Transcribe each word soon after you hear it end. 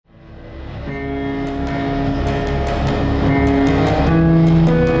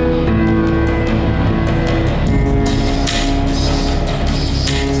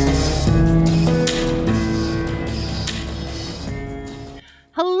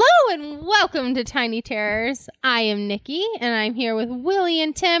Hello and welcome to Tiny Terrors. I am Nikki and I'm here with Willie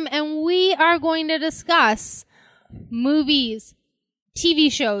and Tim, and we are going to discuss movies,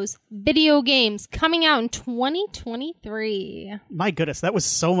 TV shows, video games coming out in 2023. My goodness, that was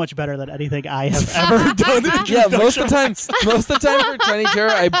so much better than anything I have ever done. Yeah, most of the time for Tiny Terror,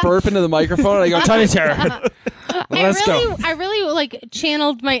 I burp into the microphone and I go, Tiny Terror. Let's go. I really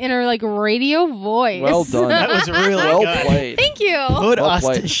channeled my inner radio voice. Well done. That was really Well good. played. Thank you. Put Well us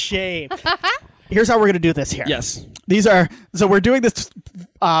played. to shame. Here's how we're going to do this here. Yes. So we're doing this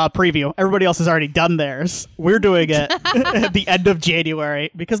preview. Everybody else has already done theirs. We're doing it at the end of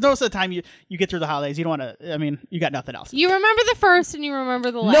January because most of the time you get through the holidays, you don't want to, you got nothing else. You remember the first and you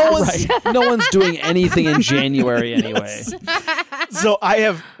remember the last. No one's doing anything in January anyway. So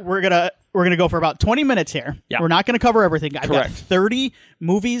we're gonna go for about 20 minutes here. Yeah. We're not gonna cover everything. I've got Correct. 30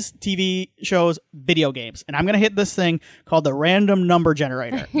 movies, TV shows, video games, and I'm gonna hit this thing called the random number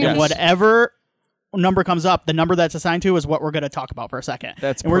generator. Yes. And whatever number comes up, the number that's assigned to is what we're gonna talk about for a second.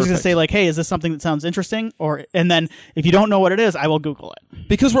 That's and we're just gonna perfect. say like, hey, is this something that sounds interesting? And then if you don't know what it is, I will Google it.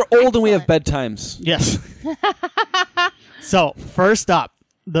 Because we're old and we have bedtimes. Yes. So first up,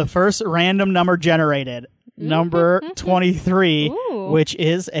 the first random number generated, number 23, Ooh. which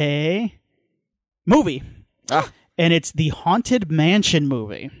is a movie. And it's the Haunted Mansion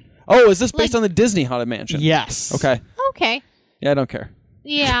movie. Oh, is this based on the Disney Haunted Mansion? Yes. Okay. Okay. Yeah, I don't care.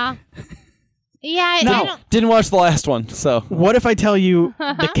 Yeah. Yeah. I No. don't. Didn't watch the last one, so. What if I tell you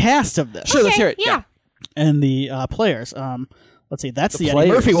the cast of this Sure, let's Okay, hear it. Yeah. and the players? Let's see. That's the Eddie players.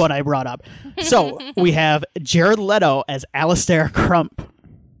 Murphy one I brought up. So we have Jared Leto as Alistair Crump,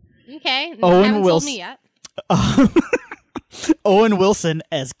 Okay. Owen Haven't told Wilson. me yet. Owen Wilson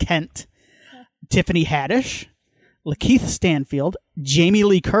as Kent, Tiffany Haddish, Lakeith Stanfield, Jamie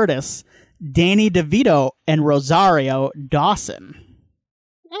Lee Curtis, Danny DeVito, and Rosario Dawson.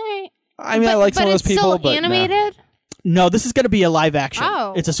 All right. I mean, I like some of those people, still but nah. animated. No, this is going to be a live action.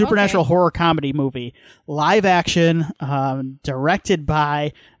 Oh, it's a supernatural okay. horror comedy movie. Live action, directed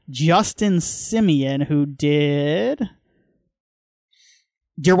by Justin Simeon, who did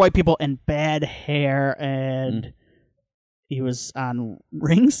Dear White People and Bad Hair, and he was on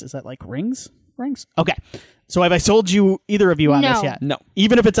Rings. Is that like Rings? Rings? Okay. So have I sold you, either of you, on this No. yet? No.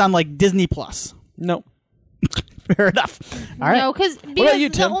 Even if it's on like Disney Plus. No. Fair enough. All right. No, because you,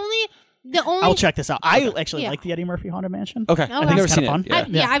 Tim? the only I'll check this out. I actually Yeah. like the Eddie Murphy Haunted Mansion. Okay. Okay. I've never It's seen kinda it.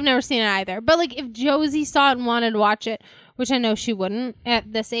 fun. Yeah. I've never seen it either. But like, if Josie saw it and wanted to watch it, which I know she wouldn't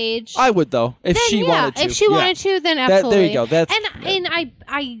at this age, I would, though, if then, she wanted to. If she Yeah. wanted to, then That- absolutely. there you go. That's- and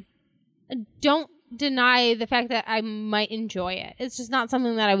I don't deny the fact that I might enjoy it. It's just not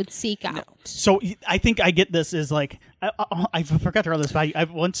something that I would seek out. So I think I get this is like I forgot to run this by you.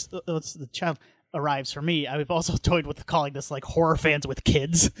 Once the child arrives for me, I've also toyed with calling this like horror fans with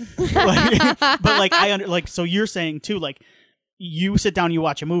kids. But like so you're saying too, like you sit down, you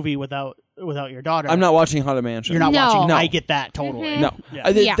watch a movie without your daughter. I'm not watching Haunted Mansion. You're not No. watching. No. I get that totally. No. Yeah.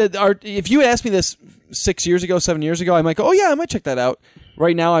 If you asked me this 6 years ago, 7 years ago, I might go, oh, yeah, I might check that out.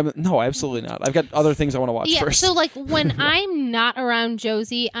 Right now, no, absolutely not. I've got other things I want to watch Yeah, first. so like when I'm not around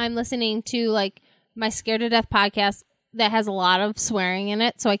Josie, I'm listening to like my Scared to Death podcast that has a lot of swearing in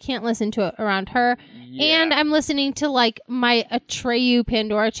it, so I can't listen to it around her. And I'm listening to like my Atreyu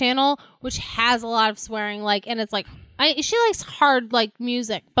Pandora channel, which has a lot of swearing, like, and it's like she likes hard like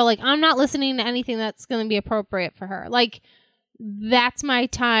music, but like I'm not listening to anything that's going to be appropriate for her. Like that's my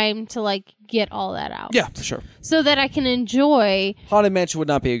time to like get all that out. Yeah, for sure. So that I can enjoy. Haunted Mansion would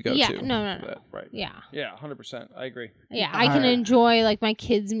not be a go-to. Yeah, no. But, right. Yeah. Yeah, 100%. I agree. Yeah, I can enjoy like my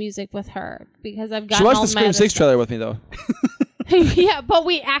kids' music with her because I've got. She watched the Scream 6 trailer with me, though. Yeah, but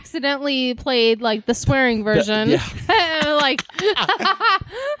we accidentally played like the swearing version. Like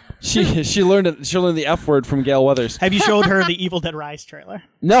She learned the F word from Gail Weathers. Have you showed her the Evil Dead Rise trailer?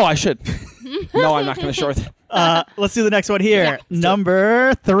 No, I should. No, I'm not going to show her that. Let's do the next one here. Yeah.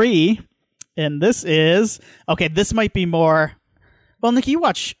 Number 3, and this is okay. This might be more. Well, Nikki,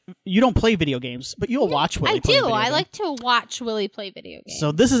 you don't play video games, but you'll watch Willie I play do. video I games. like to watch Willie play video games.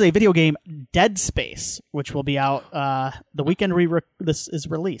 So this is a video game, Dead Space, which will be out the weekend this is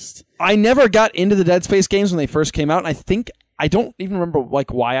released. I never got into the Dead Space games when they first came out, and I don't even remember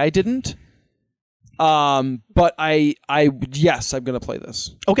like why I didn't. But yes, I'm going to play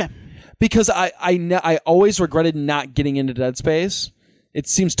this. Okay. Because I always regretted not getting into Dead Space. It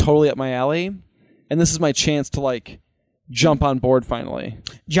seems totally up my alley, and this is my chance to like jump on board finally.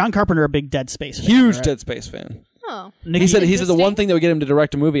 John Carpenter, a big Dead Space fan. Huge right? Dead Space fan. Oh, Nikki, He said the one Interesting. thing that would get him to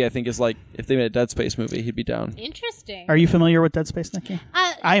direct a movie, I think, is like if they made a Dead Space movie, he'd be down. interesting. Are you familiar with Dead Space, Nikki?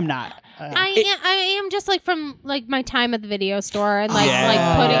 I I am not. I am just like from like my time at the video store and like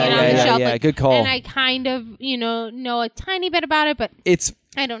Yeah. putting it on the shelf. Yeah, like, good call. And I kind of know a tiny bit about it, but It's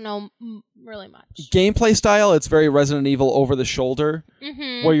I don't know really much. gameplay style. It's very Resident Evil over the shoulder,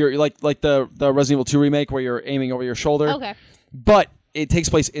 where you're like the Resident Evil 2 remake, where you're aiming over your shoulder. Okay. But it takes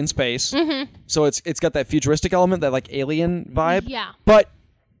place in space, so it's got that futuristic element, that like alien vibe. Yeah. But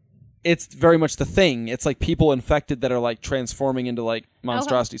it's very much the Thing. It's like people infected that are like transforming into like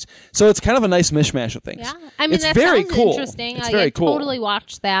monstrosities. So it's kind of a nice mishmash of things. Yeah. I mean, it's that very sounds cool. interesting. It's Like, very I cool. totally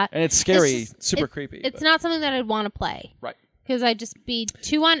watched that. And it's scary, It's just- super creepy. It's but- not something that I'd want to play. right. Because I'd just be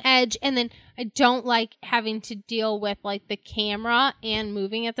too on edge, and then I don't like having to deal with like the camera and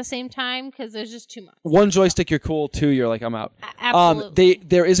moving at the same time because there's just too much. One joystick, you're cool. Two, you're like, I'm out. Absolutely.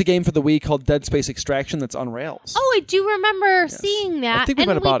 There is a game for the Wii called Dead Space Extraction that's on rails. Oh, I do remember seeing that. I think we and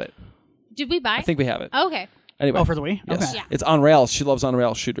might have bought it. Did we buy? I think we have it. Okay. Anyway. Oh, for the Wii? Yes. Okay. Yeah. It's on rails. She loves on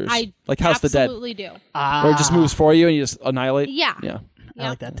rails shooters. I like House of the Dead, absolutely do. where it just moves for you and you just annihilate. Yeah. Yeah. I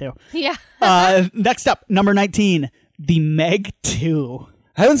like that too. Yeah. Next up, number 19, The Meg 2.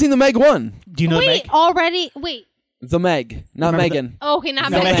 I haven't seen the Meg 1. Do you know The Wait, Meg? already? Wait. The Meg, not Remember Megan. Oh, okay,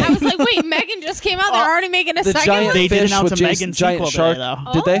 not No, Megan. Megan. I was like, wait, Megan just came out. They're already making a The second giant one? They did fish announce with a Jason, Megan giant sequel shark. today,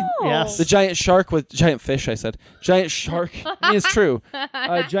 though. Did they? Oh. Yes. The giant shark with giant fish. I said giant shark. I mean, it's true.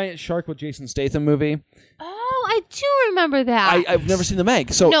 Giant shark with Jason Statham movie. Oh, I do remember that. I've never seen the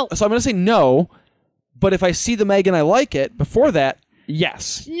Meg, so No. I'm gonna say no. But if I see the Meg and I like it, before that,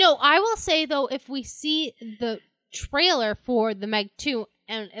 yes. No, I will say though, if we see the trailer for the Meg 2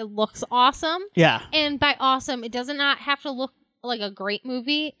 and it looks awesome, Yeah. and by awesome, it does not have to look like a great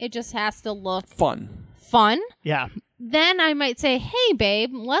movie. It just has to look Fun. fun. Yeah. Then I might say, hey,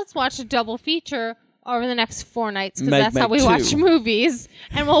 babe, let's watch a double feature over the next 4 nights because Meg, that's how Meg we 2. watch movies.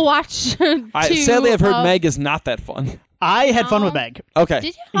 And we'll watch Sadly, I've heard Meg is not that fun. I had fun with Meg. Okay.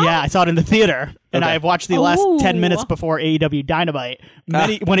 Did you? Yeah, I saw it in the theater, and Okay. I've watched the last Ooh. 10 minutes before AEW Dynamite.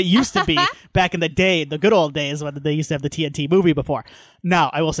 When it used to be, back in the day, the good old days when they used to have the TNT movie before.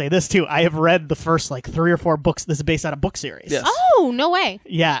 Now, I will say this, too. I have read the first, 3 or 4 books. This is based on a book series. Yes. Oh, no way.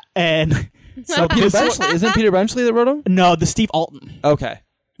 Yeah, and so Peter Benchley. Isn't it Peter Benchley that wrote him? No, the Steve Alton. Okay.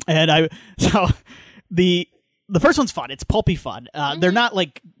 And the first one's fun. It's pulpy fun. They're not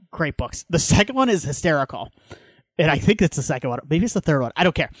great books. The second one is hysterical. And I think it's the second one. Maybe it's the third one. I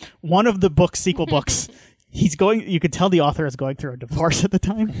don't care. One of the sequel books, you could tell the author is going through a divorce at the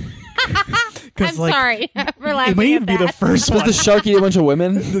time. I'm sorry for laughing It may at even be the that. first Was one. the shark eat a bunch of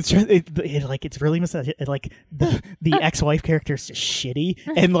women? It's really misogynist. The ex-wife character is just shitty,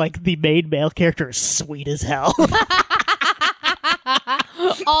 and the main male character is sweet as hell.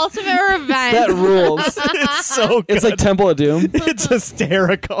 Ultimate revenge. That rules. It's so good. It's like Temple of Doom. It's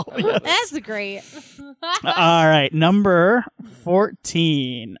hysterical. Yes. That's great. All right, number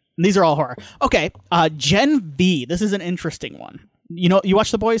 14. These are all horror. Okay, Gen V. This is an interesting one. You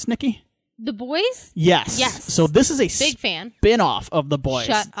watch The Boys, Nikki? The Boys? Yes. Yes. So this is a Big fan. spin-off of The Boys.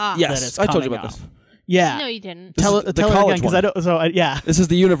 Shut up. that Yes, is I told you coming about up. this. Yeah. No, you didn't. This Tell is it the again, college because one. I don't. So yeah. This is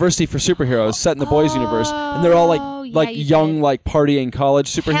the University for Superheroes set in the boys' universe, and they're all Oh, yeah, like you young, did. partying college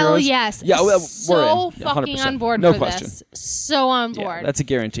superheroes. Hell yes. Yeah, we're so in. Yeah, fucking 100%. on board No for question. this. So on Yeah, board. that's a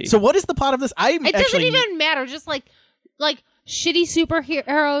guarantee. So what is the plot of this? It doesn't even matter. Just like shitty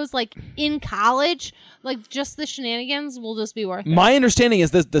superheroes in college, just the shenanigans will just be worth it. My understanding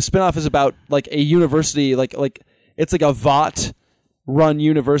is that the spinoff is about a university, it's like a VOT run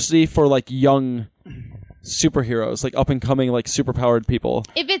university for young superheroes, up and coming superpowered people.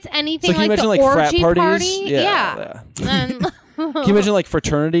 If it's anything So can you like the imagine frat orgy parties? party, Yeah. then Can you imagine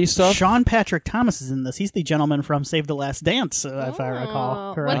fraternity stuff? Sean Patrick Thomas is in this. He's the gentleman from Save the Last Dance, if I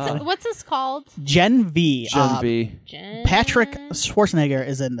recall correctly. What's this called? Gen V. Gen V. Patrick Schwarzenegger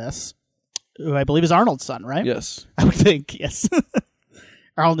is in this, who I believe is Arnold's son, right? Yes. I would think, yes.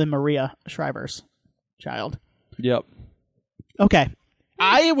 Arnold and Maria Shriver's child. Yep. Okay.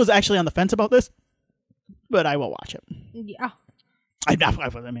 I was actually on the fence about this, but I will watch it. Yeah. I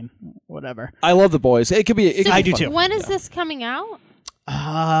mean, whatever. I love the boys. It could be. It could I be do fun. too. When is this coming out?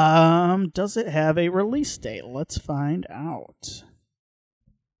 Does it have a release date? Let's find out.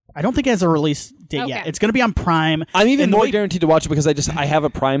 I don't think it has a release date yet. Okay. It's going to be on Prime. I'm even And the more way- guaranteed to watch it because I have a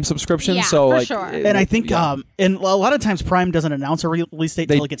Prime subscription. Yeah, so for sure. And I think, yeah. and a lot of times Prime doesn't announce a release date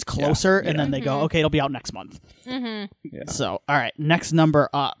They- until it gets closer, and then they Mm-hmm. go, okay, it'll be out next month. Yeah. So, all right, next number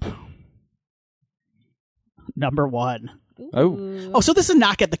up. Number 1. Oh. Oh, so this is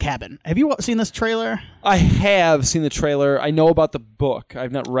Knock at the Cabin. Have you seen this trailer? I have seen the trailer. I know about the book.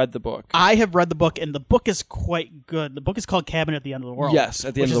 I've not read the book. I have read the book, and the book is quite good. The book is called Cabin at the End of the World. Yes,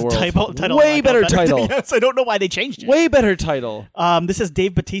 at the end which of the is world. title Way I like better better. title. Yes, I don't know why they changed it. Way better title. This is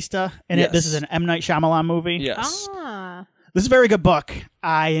Dave Bautista, and Yes. this is an M. Night Shyamalan movie. Yes. Ah. This is a very good book.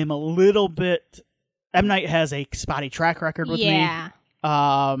 I am a little bit... M. Night has a spotty track record with Yeah.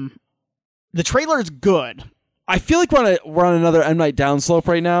 me. The trailer is good. I feel like we're on another M. Night downslope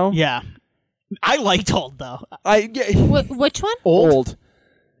right now. Yeah. I liked Old, though. Which one? Old.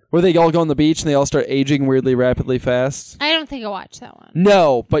 Where they all go on the beach and they all start aging weirdly rapidly fast. I don't think I watched that one.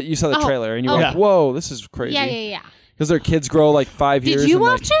 No, but you saw the Oh. trailer and you were Oh. like, whoa, this is crazy. Yeah. Because their kids grow like 5 years. Did you and,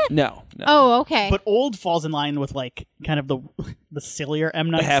 like- watch it? No. Oh, okay. But Old falls in line with, like, kind of the sillier M.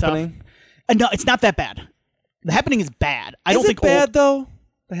 Night The stuff. Happening? No, it's not that bad. The Happening is bad. I don't is think it bad, though?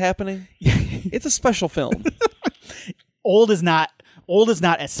 The Happening? It's a special film. Old is not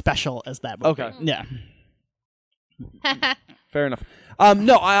as special as that movie. Okay. Yeah. Fair enough.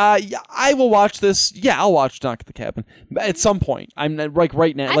 No, I will watch this. Yeah, I'll watch Knock at the Cabin at some point. I'm not, like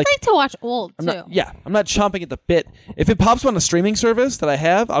right now. I'd like to watch Old, I'm too. not. Yeah, I'm not chomping at the bit. If it pops up on a streaming service that I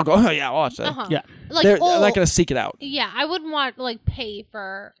have, I'll go. Oh yeah, I'll watch that. Uh-huh. Yeah. Like I'm Old. not going to seek it out. Yeah, I wouldn't want, like, pay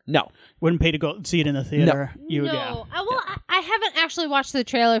for... No. Wouldn't pay to go see it in the theater. You would, no. yeah. I haven't actually watched the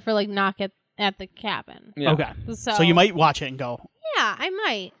trailer for, like, Knock at the Cabin. Yeah. Okay. So, So you might watch it and go. Yeah, I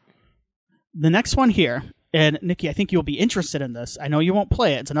might. The next one here, and Nikki, I think you'll be interested in this. I know you won't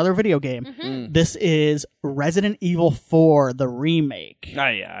play it. It's another video game. Mm-hmm. This is Resident Evil 4, the remake.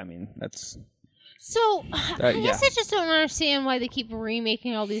 Yeah. I mean, that's. So, I guess yeah. I just don't understand why they keep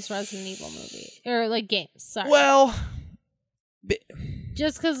remaking all these Resident Evil movies. Or, like, games. Sorry. Well.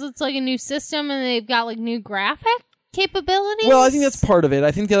 Just because it's, like, a new system and they've got, like, new graphic capabilities? Well, I think that's part of it.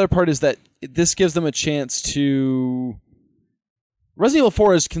 I think the other part is that this gives them a chance to. Resident Evil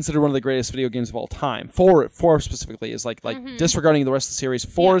 4 is considered one of the greatest video games of all time. 4 specifically is like disregarding the rest of the series.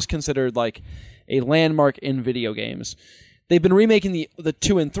 4 is considered like a landmark in video games. They've been remaking the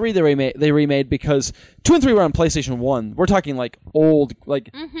 2 and 3 they remade because 2 and 3 were on PlayStation 1. We're talking like old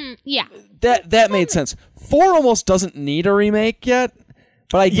like Yeah. that made sense. 4 almost doesn't need a remake yet.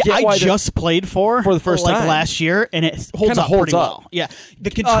 But I get why I just played 4 for the first like time. last year, and it holds Kinda up holds pretty up. well. Yeah, the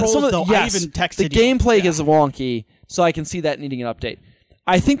controls though. yes, I even texted the you. gameplay is wonky, so I can see that needing an update.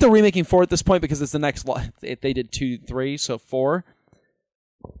 I think they're remaking 4 at this point because it's the next. They did 2, 3, so 4,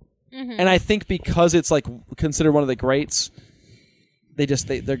 and I think because it's like considered one of the greats,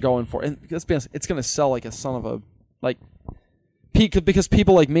 they're going for it. And let's be honest, it's going to sell like a son of a like. Because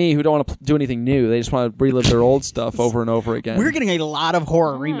people like me who don't want to do anything new, they just want to relive their old stuff over and over again. We're getting a lot of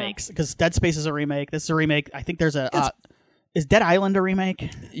horror remakes because Dead Space is a remake. This is a remake. I think there's a. Is Dead Island a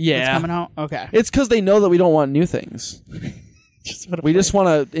remake? Yeah. It's coming out. Okay. It's because they know that we don't want new things. We just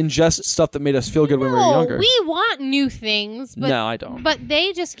want to ingest stuff that made us feel good when we were younger. We want new things, but No, I don't. But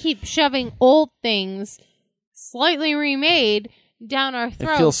they just keep shoving old things, slightly remade, down our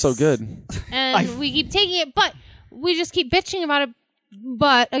throats. It feels so good. And we keep taking it, but we just keep bitching about it.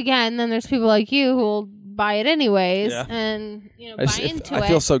 But again, then there's people like you who will buy it anyways, Yeah. and buy into it. I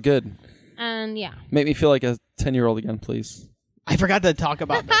feel so good. And yeah, Make me feel like a 10-year-old again, please. I forgot to talk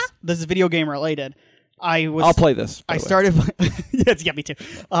about this. This is video game related. I'll play this. by I the way. started. Yes, yeah, me too.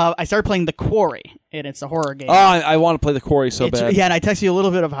 I started playing The Quarry, and it's a horror game. Oh, I want to play The Quarry so bad. Yeah, and I texted you a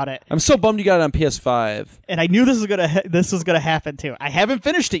little bit about it, I'm so bummed you got it on PS5. and I knew this was gonna happen too. I haven't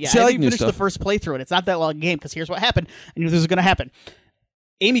finished it yet. See, I I like haven't new finished the stuff. first playthrough, and it's not that long a game. Because here's what happened. I knew this was gonna happen.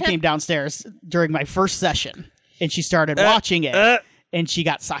 Amy came downstairs during my first session, and she started watching it, and she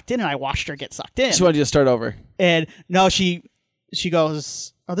got sucked in, and I watched her get sucked in. She wanted you to start over. And no, she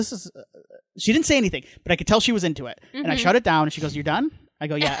goes, "Oh, this is." She didn't say anything, but I could tell she was into it. And I shut it down, and she goes, "You're done?" I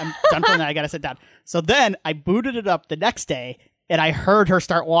go, "Yeah, I'm done for the night. I gotta sit down." So then I booted it up the next day, and I heard her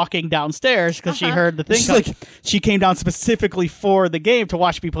start walking downstairs because she heard the thing. She's come. like- She came down specifically for the game to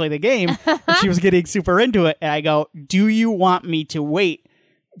watch me play the game, and she was getting super into it. And I go, "Do you want me to wait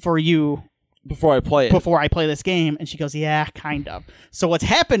for you Before I play it. before I play this game?" And she goes, "Yeah, kind of." So what's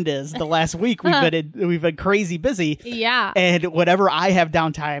happened is the last week we've been crazy busy. yeah. And whenever I have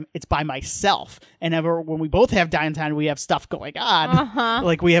downtime, it's by myself. And when we both have downtime, we have stuff going on.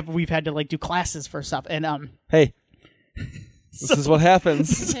 Like we've had to like do classes for stuff. And Hey, this is what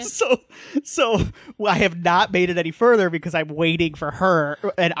happens. so I have not made it any further because I'm waiting for her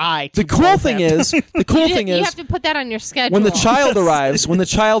and I. To The cool both thing have- is, the cool thing you is, have to put that on your schedule. when the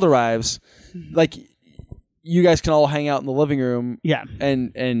child arrives, like you guys can all hang out in the living room. Yeah.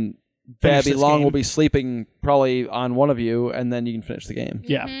 And Finish Babby this Long game. will be sleeping probably on one of you, and then you can finish the game.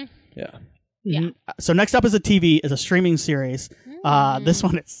 Yeah. Yeah. Yeah. So next up is a streaming series. This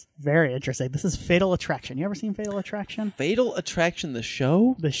one is very interesting. This is Fatal Attraction. You ever seen Fatal Attraction? Fatal Attraction, the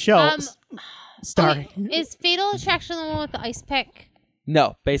show? The show starring. Is Fatal Attraction the one with the ice pick?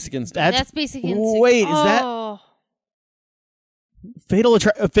 No, Basic Instinct. That's Basic Instinct. Wait, is that Oh. Fatal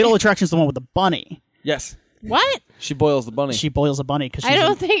Attraction is the one with the bunny? Yes. What? She boils the bunny. She boils a bunny because I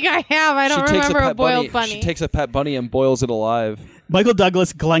don't think I have. I don't remember a boiled bunny. She takes a pet bunny and boils it alive. Michael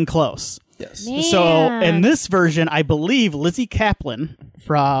Douglas, Glenn Close. Yes. Man. So in this version, I believe Lizzie Kaplan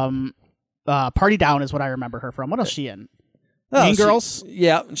from Party Down is what I remember her from. What else is she in? Mean Girls.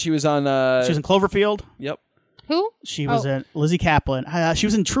 Yeah, she was on. She was in Cloverfield. Yep. Who? She was in Lizzie Kaplan. She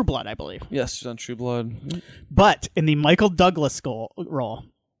was in True Blood, I believe. Yes, she's on True Blood. But in the Michael Douglas role,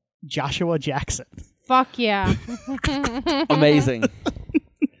 Joshua Jackson. Fuck yeah. Amazing.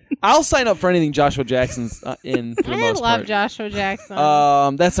 I'll sign up for anything Joshua Jackson's in for the I most love part. Joshua Jackson.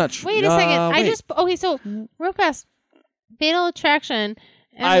 That's not true. Wait a second. Okay, so real fast. Fatal Attraction.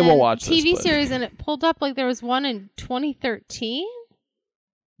 And I will then watch this, TV but- series, and it pulled up like there was one in 2013.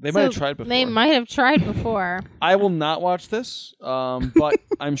 They might have tried before. They might have tried before. I will not watch this, but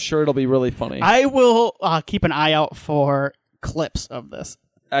I'm sure it'll be really funny. I will keep an eye out for clips of this.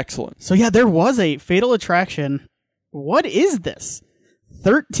 Excellent. So yeah, there was a Fatal Attraction. What is this?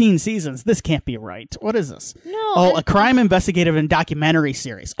 13 seasons. This can't be right. What is this? No. Oh, a crime investigative and documentary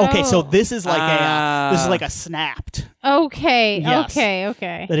series. Okay, so Oh. this is like a Snapped. Okay. Yes.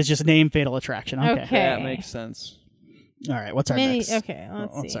 Okay. That is just named Fatal Attraction. Okay. Okay. That makes sense. All right. What's our next? Okay.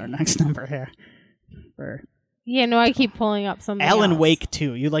 Let's What's see. our next number here? For Yeah. No, I keep pulling up something. Alan else. Wake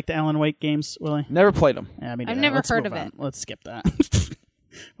 2. You like the Alan Wake games, Willie? Never played them. Yeah, me I've neither. never Let's heard move of on. it. Let's skip that.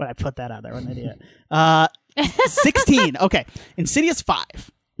 But I put that out there. What an idiot. 16. Okay. Insidious 5.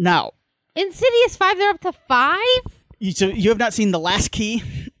 Now, Insidious 5. They're up to 5. so you have not seen The Last Key?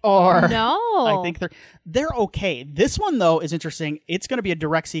 Or No. I think they're okay. This one, though, is interesting. It's going to be a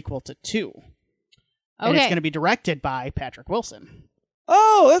direct sequel to 2. And it's Okay. going to be directed by Patrick Wilson.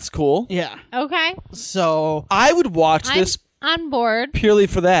 Oh, that's cool. Yeah. Okay. So, I would watch I'm this on board. purely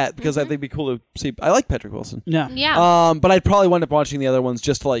for that because I think it'd be cool to see. I like Patrick Wilson. yeah. Yeah. But I'd probably wind up watching the other ones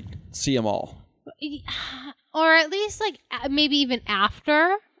just to like see them all. Or at least like maybe even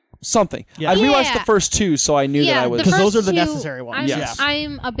after. Something. Yeah. I'd rewatched Yeah. the first 2, so I knew that I was. Because those first are the two, necessary ones. I'm, Yes.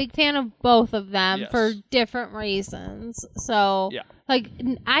 I'm a big fan of both of them Yes. for different reasons. So, Yeah. like,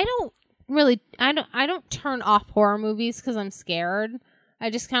 I don't turn off horror movies because I'm scared. I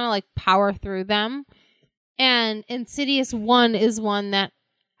just kind of like power through them. And Insidious 1 is one that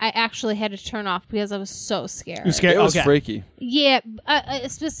I actually had to turn off because I was so scared. You're scared? It was Okay. freaky. Yeah,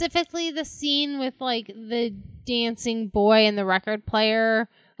 specifically the scene with like the dancing boy and the record player.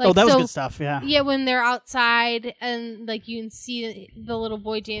 Like, Oh, that was so- good stuff. Yeah. Yeah, when they're outside and like you can see the little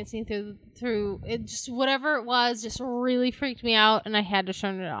boy dancing through it, just whatever it was, just really freaked me out, and I had to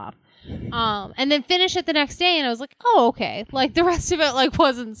turn it off. And then finish it the next day, and I was like, oh, okay. Like the rest of it, like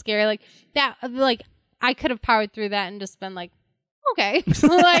wasn't scary. Like that, like I could have powered through that and just been like, okay,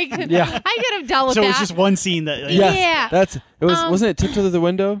 like Yeah. I could have dealt with So that. it was just one scene that. Yes, Yeah. it was. Wasn't it Tiptoe to the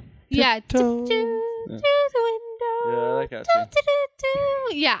Window? Yeah, Tiptoe. to the window. Yeah, that got you.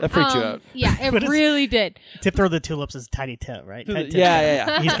 Do. Yeah, That freaked you out. Yeah, But it it's- really did. Tiptoe the Tulips is Tiny Tip, right? Tiny Tip.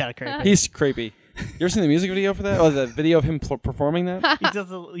 Yeah. He's kind of creepy. He's creepy. You ever seen the music video for that? Oh, the video of him performing that? He does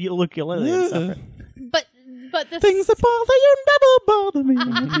the ukulele and stuff. But the Things that bother you never bother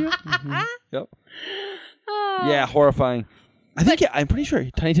me. Yep. Oh. Yeah, horrifying. I think I'm pretty sure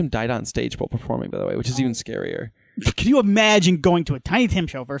Tiny Tim died on stage while performing, by the way, which is even scarier. Can you imagine going to a Tiny Tim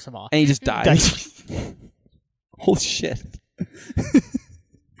show, first of all? And he just died. Dice- Holy shit.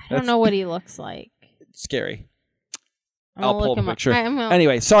 I don't know what he looks like. Scary. I'm I'll gonna pull look up him a up. picture. I'm gonna-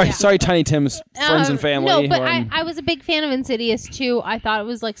 Anyway, sorry, Yeah. sorry, Tiny Tim's friends and family. No, but who are- I was a big fan of Insidious too. I thought it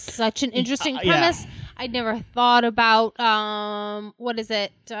was like such an interesting yeah. premise. I'd never thought about what is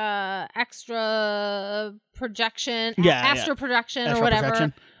it? Extra projection, astral projection, Astral or whatever,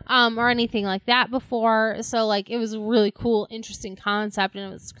 projection. or anything like that before. So like it was a really cool, interesting concept, and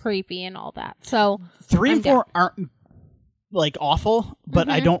it was creepy and all that. So 3 and I'm down. 4 aren't like awful, but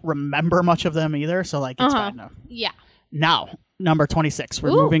I don't remember much of them either. So like it's fine now. yeah, Now, number 26. We're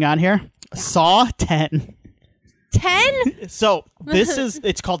Ooh. moving on here. Saw 10. 10. So this is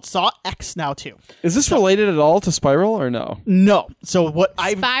it's called Saw X now too. Is this related at all to Spiral or no? No. So what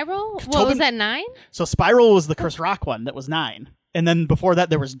I Spiral. What Tobin- was that? 9. so Spiral was the Chris Rock one that was 9. And then before that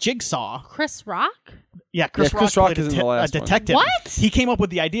there was Jigsaw. Chris Rock. Yeah, Chris Chris Rock Rock played is in the last a one. detective. What? He came up with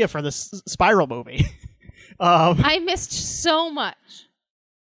the idea for this Spiral movie. I missed so much.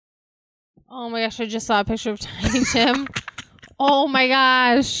 Oh my gosh, I just saw a picture of Tiny Tim. Oh my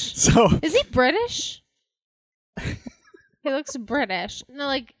gosh. So Is he British? He looks British. No,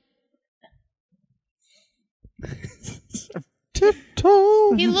 like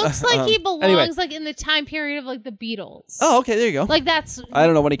Tiptoe. he looks like he belongs anyway. like in the time period of like the Beatles. Oh, okay, there you go. Like that's I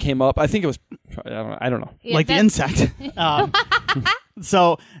don't know when he came up. I think it was. I don't know. yeah, like the that- insect.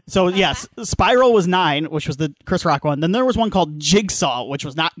 So yes, Spiral was 9, which was the Chris Rock one. Then there was one called Jigsaw, which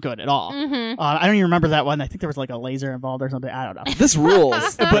was not good at all. I don't even remember that one. I think there was like a laser involved or something. I don't know. This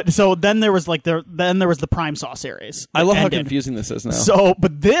rules. But so then there was like then there was the Prime Saw series. I love how Ended. confusing this is now. So,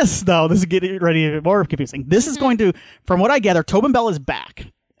 but this though, this is getting ready to get more confusing. This is going to, from what I gather, Tobin Bell is back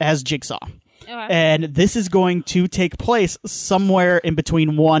as Jigsaw. Okay. And this is going to take place somewhere in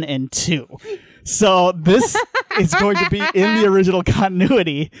between 1 and 2. So this is going to be in the original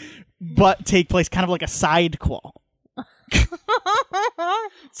continuity, but take place kind of like a side quel.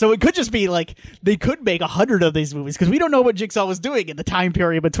 So it could just be like they could make 100 of these movies because we don't know what Jigsaw was doing in the time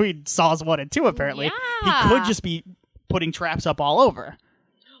period between Saws 1 and 2. Apparently, Yeah. he could just be putting traps up all over.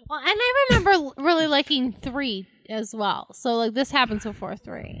 Well, and I remember really liking 3 as well. So like this happens before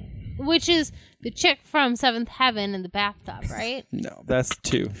 3, which is the chick from Seventh Heaven in the bathtub, right? No, that's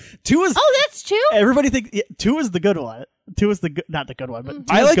 2. 2 is Oh, that's 2. everybody thinks 2 is the good one. 2 is the not the good one, but 2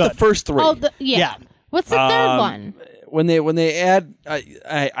 I is like good. the first 3. Oh, yeah. Yeah. What's the third one? When they add,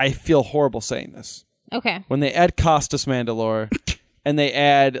 I feel horrible saying this. Okay. When they add Costas Mandalore and they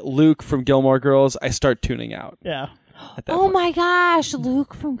add Luke from Gilmore Girls, I start tuning out. Yeah, At that Oh point. my gosh,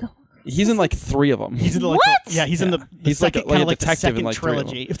 Luke from He's in like 3 of them. he's in the like What? yeah he's in the He's like second a kind of like the detective in second like 3 of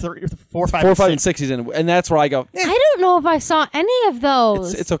them. trilogy. 4, 5, 4, 5, and 6. 6 he's in, and that's where I go. I don't know if I saw any of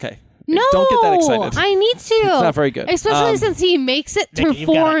those. It's okay. No, Don't get that excited. I need to. It's not very good. Especially since he makes it through Nikki, you've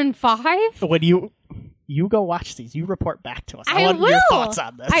got 4 it. and 5. When you go watch these, you report back to us. I I want will. your thoughts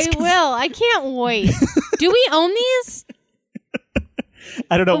on this. I 'cause will. I can't wait. Do we own these?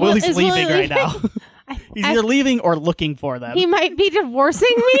 I don't know. Will- Willie's is leaving Willie right now. leaving? He's either leaving or looking for them. He might be divorcing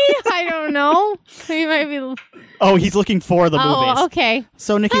me. I don't know. He might be. Oh, he's looking for the movies. Oh, okay.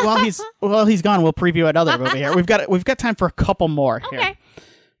 So Nikki, while he's gone, we'll preview another movie here. We've got time for a couple more here. Okay.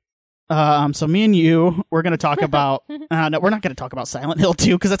 So me and you, we're going to talk about. No, we're not going to talk about Silent Hill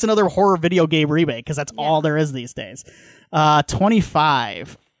 2 because that's another horror video game remake because that's all there is these days.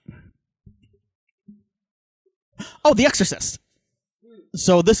 25. Oh, The Exorcist.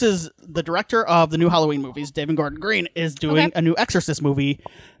 So this is the director of the new Halloween movies, David Gordon Green, is doing Okay. a new Exorcist movie.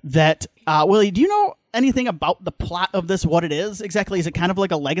 That Willie, do you know anything about the plot of this? What it is exactly? Is it kind of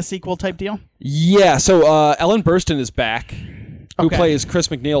like a legacy sequel type deal? Yeah, so Ellen Burstyn is back, who Okay. plays Chris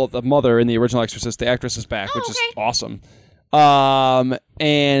McNeil, the mother in the original Exorcist. The actress is back, which is okay. awesome.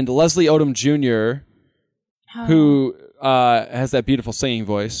 And Leslie Odom Jr., who has that beautiful singing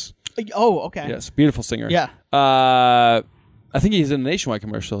voice. Oh, okay. Yes, beautiful singer. Yeah. I think he's in a Nationwide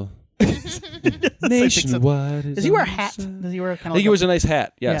commercial. Nationwide. Does he wear a hat? Does he wear kind of? I think he wears a nice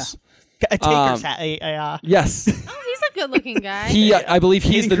hat. Yes. a Taker's hat? Yes. Oh, he's a good-looking guy. He, I believe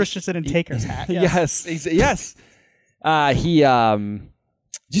he's Hayden the Christensen and Taker's hat. Yes. Yes. He. Do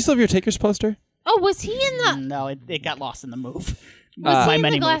you still have your Takers poster? Oh, was he in the? No, it got lost in the move. Was by he in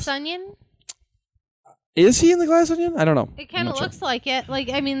many the Glass moves. Onion? Is he in the Glass Onion? I don't know. It kind of looks like it. Like,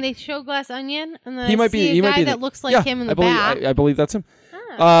 I mean, they show Glass Onion, and then He I might see be. He a might guy be that the- looks like yeah, him in the I believe, back. I believe that's him.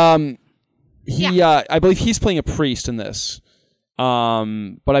 Ah. I believe he's playing a priest in this. But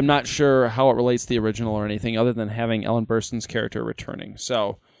I'm not sure how it relates to the original or anything other than having Ellen Burstyn's character returning.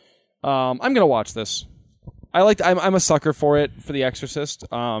 So, I'm gonna watch this. I'm a sucker for it, for The Exorcist.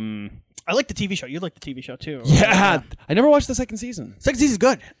 I like the TV show. You like the TV show too. Yeah, I never watched the second season. Second season's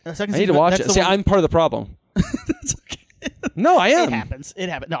good. Second I need to watch it. See, I'm part of the problem. No, I am. It happens. It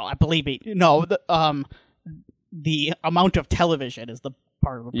happens. No, I believe me. No, the amount of television is the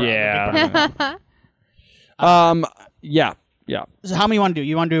part of the problem. Yeah. Yeah. So how many you want to do?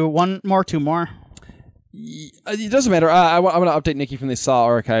 You want to do one more, two more? It doesn't matter. I'm going to update Nikki from the Saw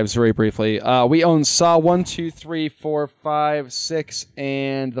archives very briefly. We own Saw 1, 2, 3, 4, 5, 6,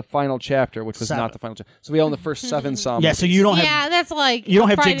 and the final chapter, which was 7. not the final chapter. So we own the first 7 Saw Yeah. movies. So you don't have Yeah, that's like you don't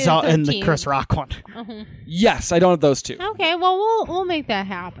have Friday the Jigsaw and the 13th. Chris Rock one. Yes, I don't have those two. Okay, well we'll make that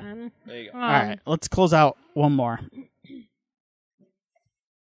happen. There you go. All right, let's close out one more.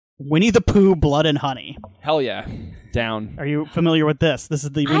 Winnie the Pooh, Blood and Honey. Hell yeah. Down. Are you familiar with this? This is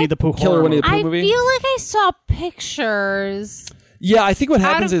the Winnie the Pooh Killer horror Winnie the movie. Pooh I movie? feel like I saw pictures Yeah, I think what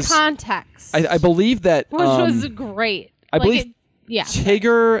out happens of is context, I believe that which was great. I Like, believe yeah.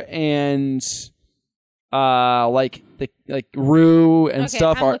 Tigger and like Rue and Okay,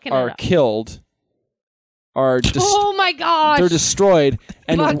 stuff I'm are looking it up. killed. are Oh my gosh. they're destroyed,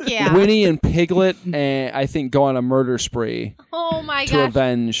 and Fuck yeah. Winnie and Piglet, I think, go on a murder spree Oh my to gosh.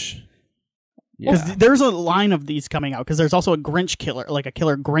 avenge. Because there's a line of these coming out. Because there's also a Grinch killer, like a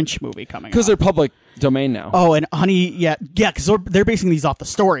killer Grinch movie coming out. Because they're public domain now. Oh, and Honey, because they're basing these off the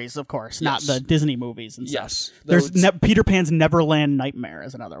stories, of course, not the Disney movies and stuff. Yes. There's Peter Pan's Neverland Nightmare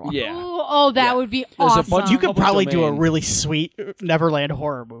is another one. Yeah. Oh, that would be There's a awesome. bunch- You could Public probably do a domain. really sweet Neverland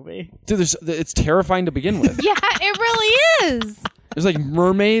horror movie. Dude, it's terrifying to begin with. Yeah, it really is. There's like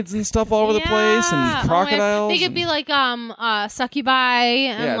mermaids and stuff all over the place, Yeah. and crocodiles. They could be like succubi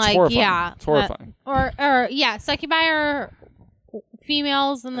and Yeah, it's like horrifying. It's horrifying. succubi are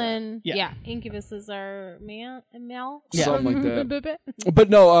females and then Yeah. incubuses are male. Yeah. Something like that. But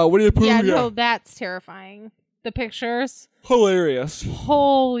no, what do you prove? Yeah, no, that's terrifying. The pictures, Hilarious.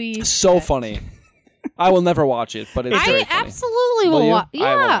 holy So shit. funny. I will never watch it, but it's very I funny. absolutely will you? watch. I will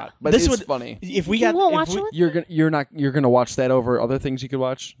Yeah, not, but This it's would- funny. If we you got, won't if watch we- it. You're gonna watch that over other things you could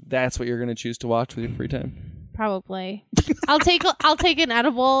watch. That's what you're gonna choose to watch with your free time. Probably. I'll take an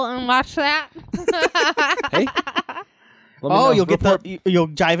edible and watch that. Hey. Let me know. you'll get report, you'll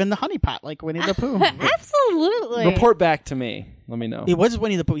jive in the honey pot like Winnie the Pooh. Absolutely. report back to me. Let me know. It was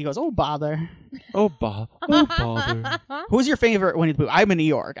Winnie the Pooh. He goes, "Oh bother." Oh bother. Who's your favorite Winnie the Pooh? I'm an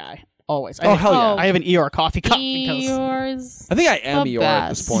Eeyore guy. Always. Oh, hell yeah. I have an Eeyore coffee cup because Yours. I think I am The Eeyore at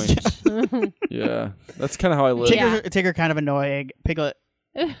this best. point. Yeah, that's kind of how I live. Yeah. Tigger kind of annoying. Piglet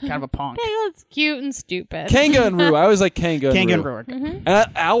kind of a punk. Piglet's cute and stupid. Kanga and Roo. I always like Kanga and Kanga Roo. and Roo.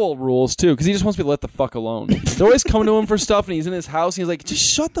 And Owl rules too, because he just wants me to let the fuck alone. They're always coming to him for stuff, and he's in his house, and he's like, "Just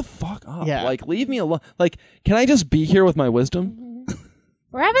shut the fuck up! Yeah. Like, leave me alone. Like, can I just be here with my wisdom?"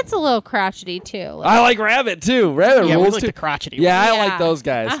 Rabbit's a little crotchety too. Like, I like Rabbit too. Rabbit Yeah, we rules like too. the crotchety. Yeah, I Yeah. like those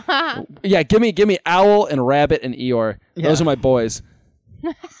guys. Yeah, give me Owl and Rabbit and Eeyore. Those Yeah. are my boys.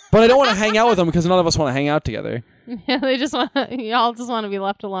 But I don't want to hang out with them because none of us want to hang out together. they just want y'all just want to be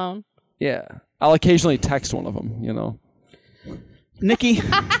left alone. Yeah, I'll occasionally text one of them. You know. Nikki,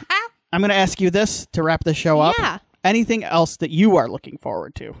 I'm going to ask you this to wrap the show up. Yeah. Anything else that you are looking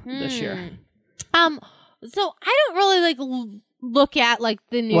forward to this year? So I don't really like look at like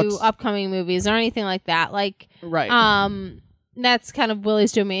the new What's- upcoming movies or anything like that. Like, Right. that's kind of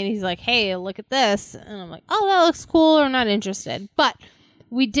Willie's domain. He's like, hey, look at this. And I'm like, oh, that looks cool, or not interested. But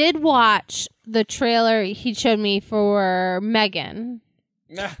we did watch the trailer he showed me for Megan.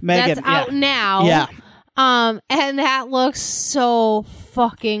 Megan, That's out now. Yeah. And that looks so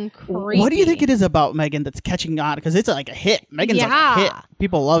fucking creepy. What do you think it is about Megan that's catching on? Because it's like a hit. Megan's like a hit.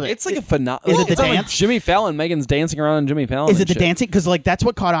 People love it. It's like a phenomenal. Is it the it's not like dance? Jimmy Fallon. Megan's dancing around on Jimmy Fallon. Is it and the shit. dancing? Because like that's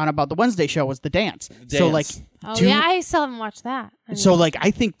what caught on about the Wednesday show was the dance. So like, Dance. Oh, to- yeah, I still haven't watched that. I so like I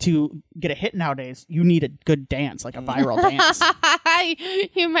think to get a hit nowadays, you need a good dance, like a viral dance.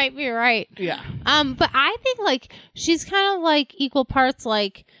 you might be right. Yeah. But I think like she's kind of like equal parts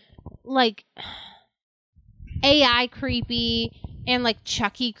like AI creepy and like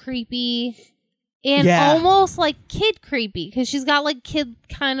Chucky creepy and Yeah. almost like kid creepy because she's got like kid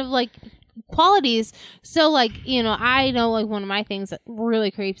kind of like qualities. So like, you know, I know like one of my things that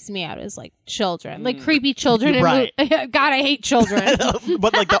really creeps me out is like children, like creepy children. Right. God, I hate children.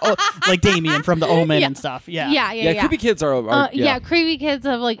 But like like Damien from the Omen Yeah. and stuff. Yeah. yeah. Creepy kids are Yeah, creepy kids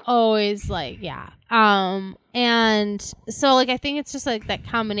have like always like and so like I think it's just like that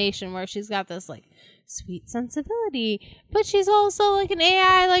combination where she's got this like sweet sensibility, but she's also like an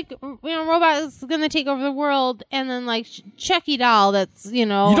AI like robot that's gonna take over the world, and then like Chucky doll that's You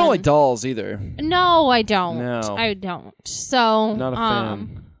don't like dolls either. No, I don't. No. I don't. So Not a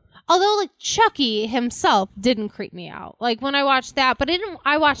fan. Although like Chucky himself didn't creep me out. Like when I watched that, but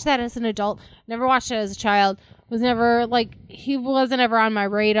I watched that as an adult. Never watched it as a child. Was never like he wasn't ever on my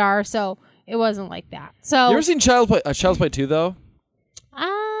radar, so it wasn't like that. So You ever seen Child's Play 2 though?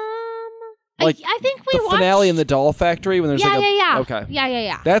 Like, I think we the watched finale in the doll factory when there's yeah, like a yeah. okay.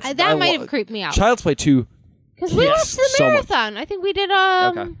 Yeah. That's That might have creeped me out Child's Play 2. because we yes, watched the so much. marathon. I think we did.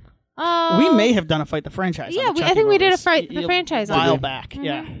 Okay. We may have done a fight the franchise. Yeah, on the I Chucky think we did a movies fight the franchise a on while it. back.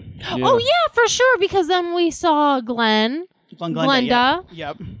 Yeah. Oh yeah, for sure. Because then we saw Glenn, Glenda.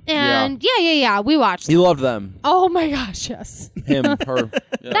 Yep. and yeah. We watched. He loved them. Oh my gosh, yes. Him, her.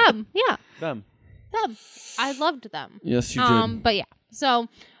 Yeah. Them, yeah. Them. I loved them. Yes, you did. But yeah, so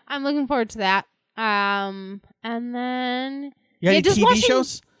I'm looking forward to that. And then Yeah. Any just TV watching-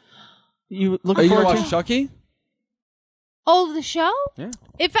 shows? You Are looking you gonna forward watch to? Chucky? oh, the show. Yeah.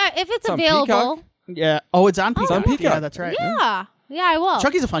 If it's on available, Peacock? Yeah. Oh, it's on Peacock. on Peacock. Yeah, that's right. yeah, I will.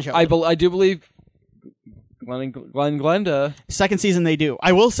 Chucky's a fun show. I do believe Glenn Glenda. Second season they do.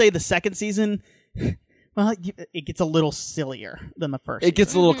 I will say the second season Well, it gets a little sillier than the first. It gets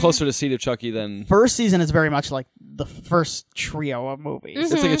a season. little closer to Seed of Chucky than First season is very much like the first trio of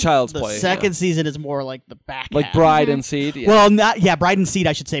movies. it's like a child's The play. second season is more like the back like half. Bride and Seed. Yeah. Well, Bride and Seed,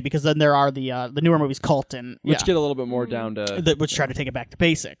 I should say, because then there are the newer movies, Cult and which get a little bit more down to. which try to take it back to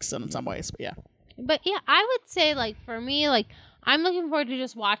basics in some ways. But yeah, I would say like for me, like I'm looking forward to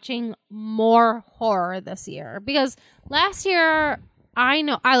just watching more horror this year because last year I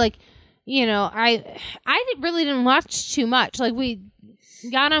really didn't watch too much. Like we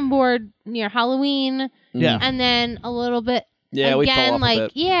got on board near Halloween, Yeah. and then a little bit Yeah, we fell again, off a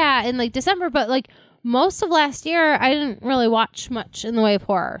like bit. in like December. But like most of last year, I didn't really watch much in the way of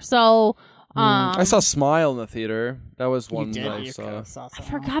horror. So I saw Smile in the theater. That was one that I saw. I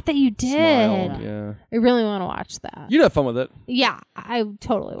forgot that you did. Smile, yeah. I really want to watch that. You'd have fun with it. Yeah, I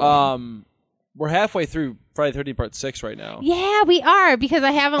totally would. We're halfway through Friday the 13th Part 6 right now. Yeah, we are because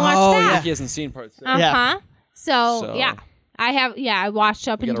I haven't watched Oh, that. He hasn't seen Part 6. Yeah. So yeah, I have. Yeah, I watched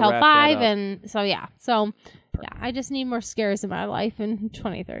up We gotta until wrap that 5, up. and so yeah. I just need more scares in my life in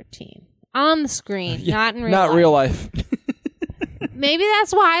 2013 on the screen, not in real Not life. real life. Maybe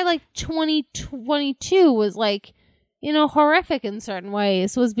that's why like 2022 was like horrific in certain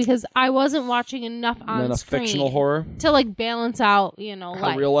ways was because I wasn't watching enough on Enough screen fictional horror. to like balance out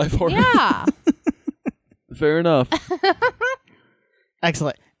life. Real life horror. Yeah. Fair enough.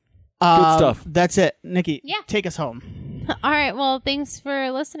 Excellent. Good stuff. That's it. Nikki, Yeah. take us home. All right. Well, thanks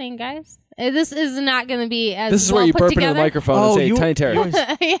for listening, guys. This is not going to be as This is well where you put burp into together. the microphone and say Tiny Terry.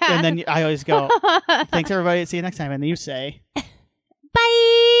 Yeah. And then I always go, thanks everybody. See you next time. And then you say,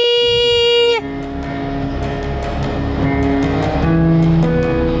 Bye.